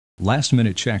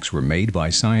Last-minute checks were made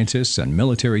by scientists and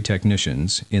military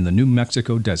technicians in the New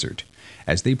Mexico desert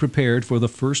as they prepared for the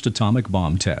first atomic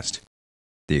bomb test.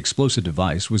 The explosive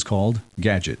device was called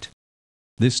Gadget.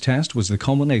 This test was the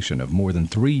culmination of more than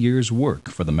 3 years' work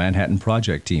for the Manhattan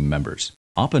Project team members.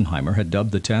 Oppenheimer had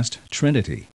dubbed the test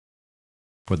Trinity.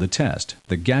 For the test,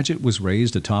 the Gadget was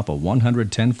raised atop a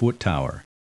 110-foot tower.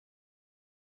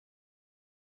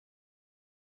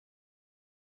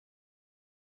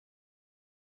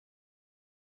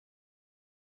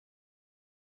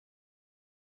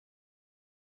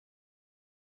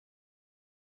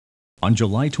 On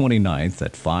July 29th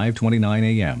at 5:29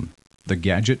 a.m., the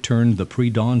Gadget turned the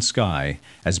pre-dawn sky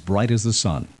as bright as the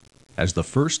sun, as the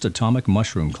first atomic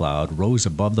mushroom cloud rose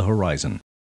above the horizon.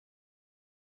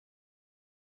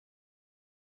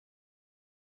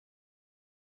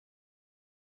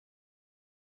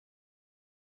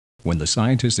 When the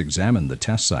scientists examined the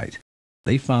test site,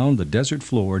 they found the desert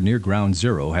floor near Ground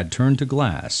Zero had turned to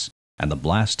glass, and the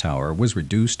blast tower was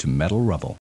reduced to metal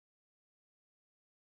rubble.